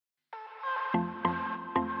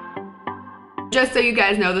Just so you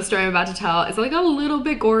guys know, the story I'm about to tell is like a little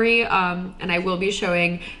bit gory, and I will be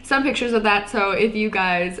showing some pictures of that. So if you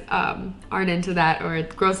guys aren't into that or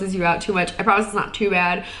it grosses you out too much, I promise it's not too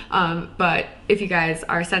bad. But if you guys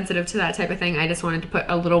are sensitive to that type of thing, I just wanted to put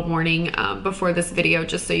a little warning before this video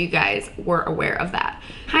just so you guys were aware of that.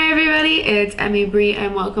 Hi everybody, it's Emmybrenn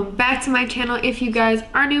and welcome back to my channel. If you guys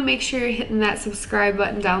are new, make sure you're hitting that subscribe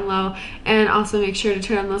button down low and also make sure to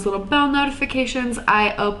turn on those little bell notifications.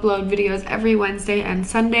 I upload videos every Wednesday and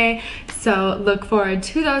Sunday, so look forward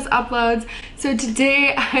to those uploads. So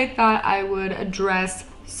today I thought I would address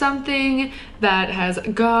something that has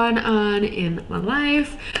gone on in my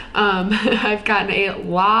life. I've gotten a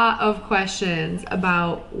lot of questions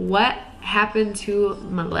about what happened to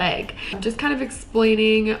my leg. I'm just kind of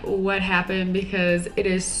explaining what happened because it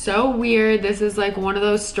is so weird. This is like one of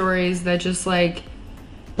those stories that just like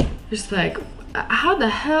how the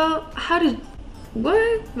hell,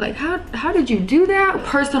 what? Like how did you do that?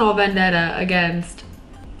 Personal vendetta against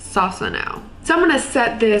Salsa now. So I'm gonna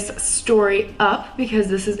set this story up because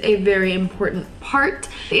this is a very important part.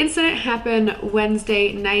 The incident happened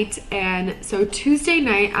Wednesday night, and so Tuesday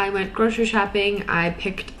night I went grocery shopping. I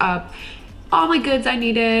picked up all my goods I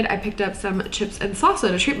needed. I picked up some chips and salsa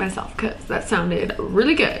to treat myself because that sounded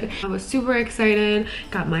really good. I was super excited,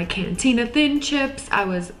 got my Cantina thin chips. I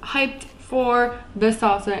was hyped for the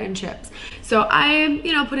salsa and chips. So I'm,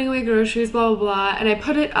 putting away groceries, blah, blah, blah, and I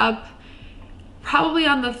put it up probably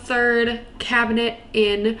on the third cabinet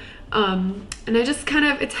in, and I just kind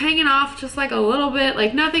of, it's hanging off just like a little bit,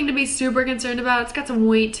 like nothing to be super concerned about. It's got some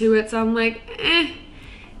weight to it, so I'm like,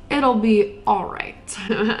 it'll be all right.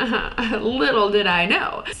 Little did I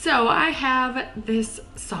know. So I have this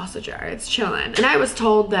salsa jar, it's chilling. And I was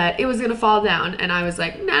told that it was gonna fall down, and I was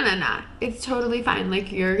like, nah, it's totally fine.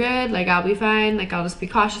 Like, you're good, like I'll be fine, like I'll just be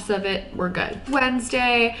cautious of it, we're good.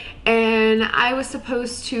 Wednesday, and I was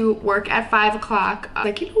supposed to work at 5 o'clock.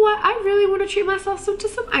 Like, you know what, I really wanna treat myself to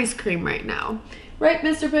some ice cream right now. Right,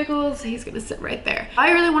 Mr. Pickles? He's gonna sit right there.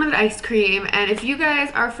 I really wanted ice cream, and if you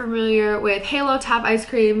guys are familiar with Halo Top ice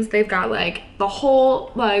creams, they've got like the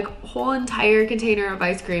whole entire container of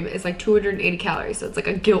ice cream is like 280 calories, so it's like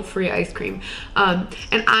a guilt-free ice cream. And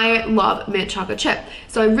I love mint chocolate chip.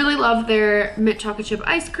 So I really love their mint chocolate chip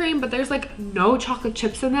ice cream, but there's like no chocolate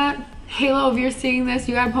chips in that. Halo, if you're seeing this,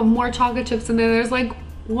 you gotta put more chocolate chips in there. There's like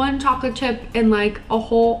one chocolate chip in like a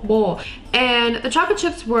whole bowl, and the chocolate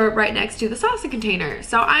chips were right next to the salsa container.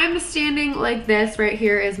 So I'm standing like this. Right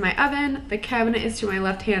here is my oven, the cabinet is to my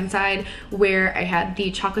left hand side where I had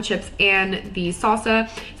the chocolate chips and the salsa.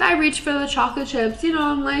 So I reach for the chocolate chips,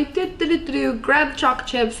 I'm like grab the chocolate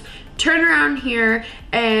chips, turn around here,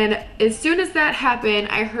 and as soon as that happened,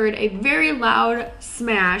 I heard a very loud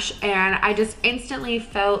smash, and I just instantly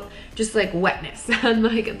felt just like wetness on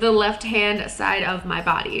like the left hand side of my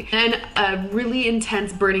body, and a really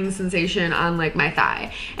intense burning sensation on like my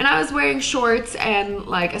thigh. And I was wearing shorts and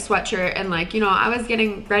like a sweatshirt, and like, I was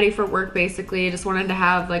getting ready for work basically. I just wanted to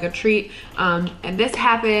have like a treat, and this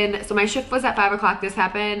happened. So my shift was at 5 o'clock. This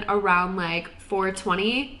happened around like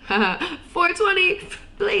 4:20. 4:20.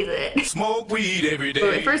 Blaze it. Smoke weed every day.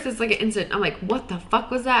 So at first it's like an instant, I'm like, what the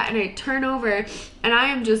fuck was that? And I turn over and I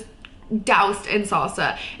am just doused in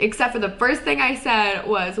salsa, except for the first thing I said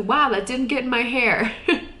was, wow, that didn't get in my hair.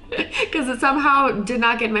 Because it somehow did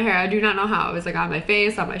not get in my hair. I do not know how. It was like on my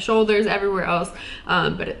face, on my shoulders, everywhere else,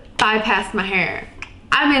 but it bypassed my hair.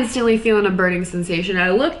 I'm instantly feeling a burning sensation. I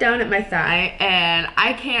look down at my thigh and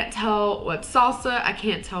I can't tell what's salsa, I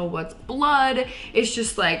can't tell what's blood. It's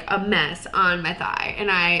just like a mess on my thigh.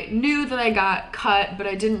 And I knew that I got cut, but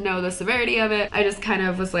I didn't know the severity of it. I just kind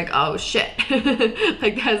of was like, oh shit.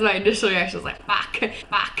 Like that's my initial reaction, was like, fuck.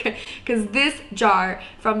 Because this jar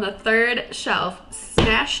from the third shelf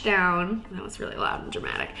smashed down, that was really loud and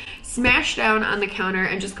dramatic, smashed down on the counter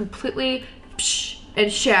and just completely and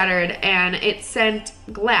shattered, and it sent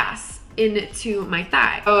glass into my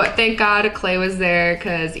thigh. Oh, thank God Clay was there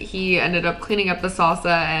because he ended up cleaning up the salsa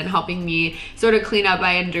and helping me sort of clean up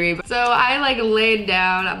my injury. So I like laid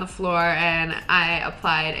down on the floor and I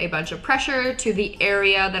applied a bunch of pressure to the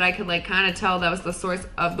area that I could like kind of tell that was the source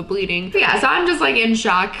of the bleeding. But yeah, so I'm just like in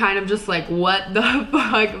shock, kind of just like, what the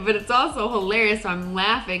fuck? But it's also hilarious, so I'm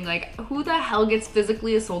laughing like, who the hell gets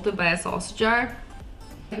physically assaulted by a salsa jar?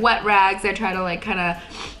 Wet rags, I try to like kind of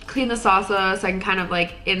clean the salsa so I can kind of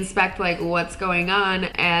like inspect like what's going on,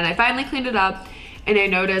 and I finally cleaned it up and I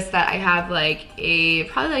noticed that I have like a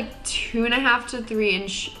probably like 2.5 to 3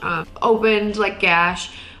 inch opened like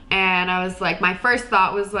gash, and I was like, my first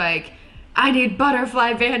thought was like, I need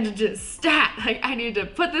butterfly bandages stat, like I need to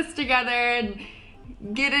put this together and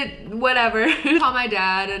get it, whatever. Call my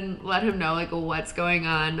dad and let him know like what's going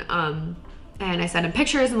on. And I sent him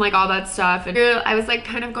pictures and like all that stuff. And I was like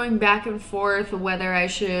kind of going back and forth whether I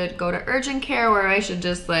should go to urgent care or I should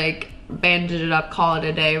just like bandage it up, call it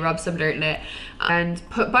a day, rub some dirt in it, and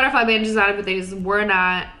put butterfly bandages on it, but they just were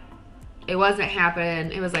not, it wasn't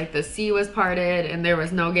happening. It was like the sea was parted and there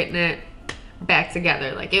was no getting it back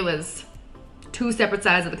together. Like it was two separate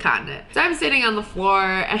sides of the continent. So I'm sitting on the floor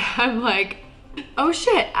and I'm like, oh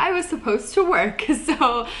shit, I was supposed to work.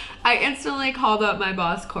 So I instantly called up my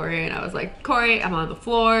boss, Corey, and I was like, Corey, I'm on the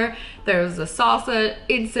floor. There was a salsa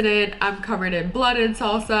incident. I'm covered in blood and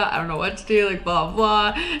salsa. I don't know what to do, like blah,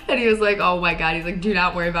 blah. And he was like, oh my God. He's like, do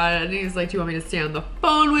not worry about it. And he was like, do you want me to stay on the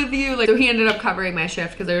phone with you? Like, so he ended up covering my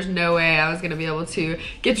shift because there's no way I was gonna be able to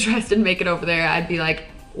get dressed and make it over there. I'd be like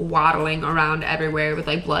waddling around everywhere with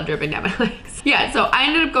like blood dripping down my legs. Yeah, so I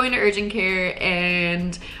ended up going to urgent care,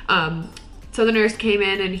 and so the nurse came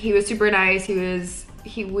in and he was super nice.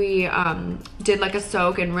 We did like a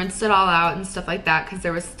soak and rinsed it all out and stuff like that because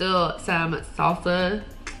there was still some salsa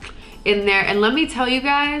in there. And let me tell you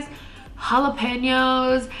guys,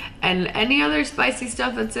 jalapenos and any other spicy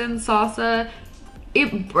stuff that's in salsa,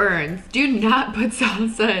 it burns. Do not put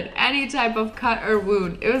salsa in any type of cut or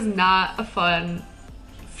wound. It was not a fun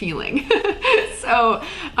feeling. So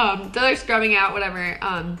they're scrubbing out whatever.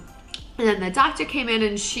 And then the doctor came in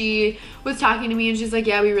and she was talking to me and she's like,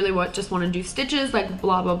 yeah, we really just want to do stitches, like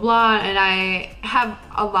blah, blah, blah. And I have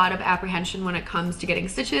a lot of apprehension when it comes to getting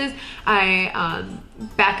stitches.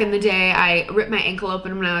 Back in the day, I ripped my ankle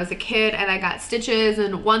open when I was a kid and I got stitches,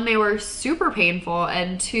 and one, they were super painful,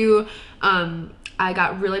 and two, I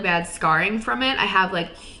got really bad scarring from it. I have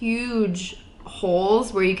like huge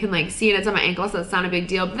holes where you can like see, and it's on my ankle, so it's not a big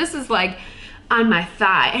deal. But this is like on my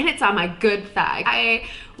thigh, and it's on my good thigh. I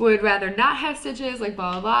would rather not have stitches, like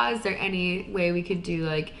blah, blah, blah. Is there any way we could do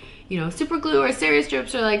like, you know, super glue or steri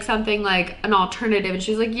strips or like something like an alternative? And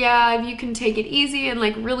she's like, yeah, if you can take it easy and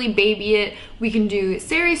like really baby it, we can do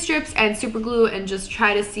steri strips and super glue and just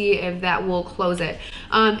try to see if that will close it.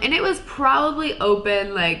 And it was probably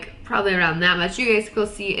open, like probably around that much. You guys can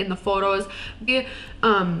see in the photos. We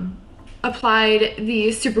applied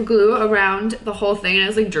the super glue around the whole thing and it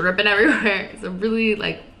was like dripping everywhere. It's a really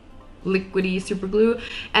like liquidy super glue.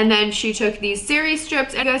 And then she took these steri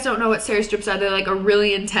strips. And you guys don't know what steri strips are, they're like a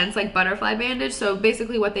really intense like butterfly bandage. So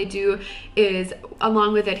basically what they do is,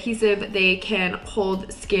 along with adhesive, they can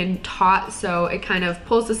hold skin taut, so it kind of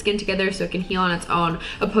pulls the skin together so it can heal on its own,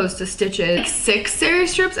 opposed to stitches. Like 6 steri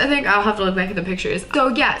strips, I think. I'll have to look back at the pictures. So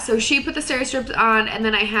yeah, so she put the steri strips on, and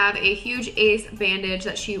then I have a huge ace bandage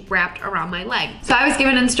that she wrapped around my leg. So I was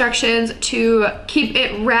given instructions to keep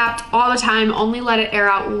it wrapped all the time, only let it air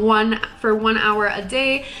out for 1 hour a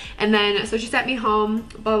day. And then, so she sent me home,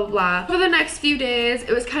 blah, blah, blah. For the next few days,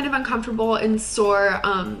 it was kind of uncomfortable and sore.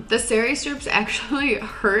 The steri strips actually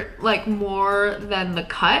hurt like more than the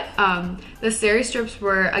cut. The steri strips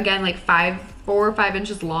were, again, like 4 or 5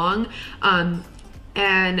 inches long.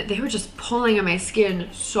 And they were just pulling on my skin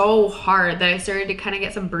so hard that I started to kind of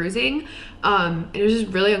get some bruising. It was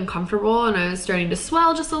just really uncomfortable, and I was starting to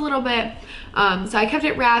swell just a little bit. So I kept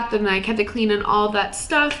it wrapped and I kept it clean and all that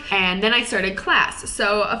stuff. And then I started class.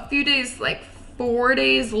 So a few days, like 4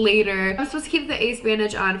 days later, I was supposed to keep the ace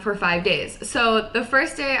bandage on for 5 days. So the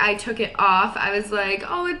first day I took it off, I was like,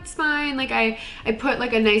 oh, it's fine. Like I put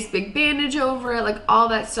like a nice big bandage over it, like all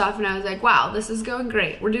that stuff. And I was like, wow, this is going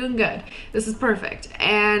great. We're doing good. This is perfect.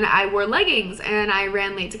 And I wore leggings and I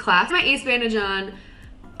ran late to class. My ace bandage on,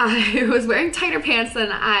 I was wearing tighter pants than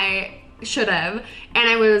I should have, and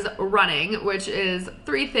I was running, which is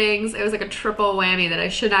 3 things. It was like a triple whammy that I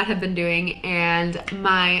should not have been doing, and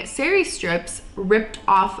my steri strips ripped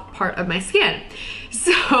off part of my skin.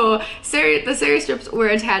 So the steri strips were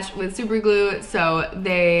attached with super glue, so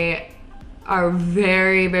they are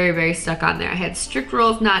very, very, very stuck on there. I had strict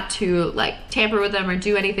rules not to like tamper with them or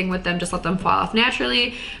do anything with them, just let them fall off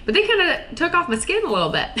naturally, but they kind of took off my skin a little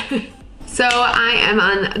bit. So I am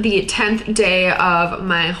on the 10th day of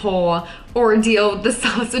my whole ordeal with the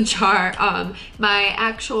salsa jar. My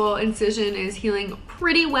actual incision is healing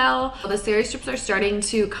pretty well. The steri strips are starting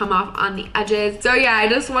to come off on the edges. So yeah, I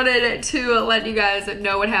just wanted to let you guys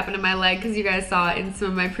know what happened to my leg, because you guys saw in some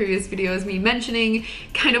of my previous videos me mentioning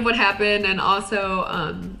kind of what happened, and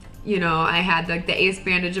also you know, I had like the ace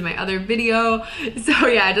bandage in my other video. So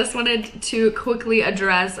yeah, I just wanted to quickly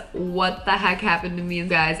address what the heck happened to me,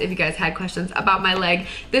 guys. If you guys had questions about my leg,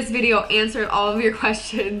 this video answered all of your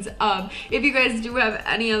questions. If you guys do have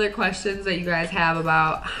any other questions that you guys have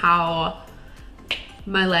about how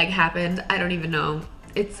my leg happened, I don't even know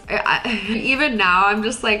even now I'm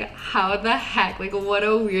just like, how the heck, like what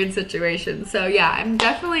a weird situation. So yeah, I'm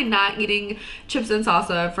definitely not eating chips and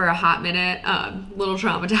salsa for a hot minute. Little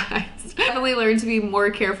traumatized. Definitely learned to be more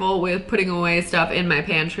careful with putting away stuff in my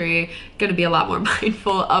pantry. Gonna be a lot more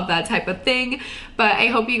mindful of that type of thing. But I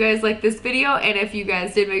hope you guys liked this video, and if you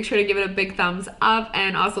guys did, make sure to give it a big thumbs up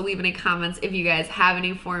and also leave any comments if you guys have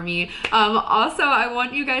any for me. Also, I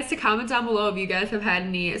want you guys to comment down below if you guys have had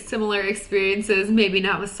any similar experiences, maybe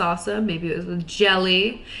not with salsa, maybe it was with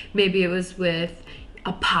jelly, maybe it was with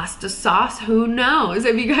a pasta sauce, who knows.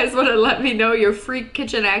 If you guys want to let me know your freak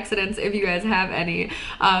kitchen accidents, if you guys have any,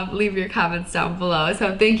 leave your comments down below.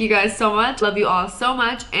 So thank you guys so much, love you all so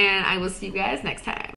much, and I will see you guys next time.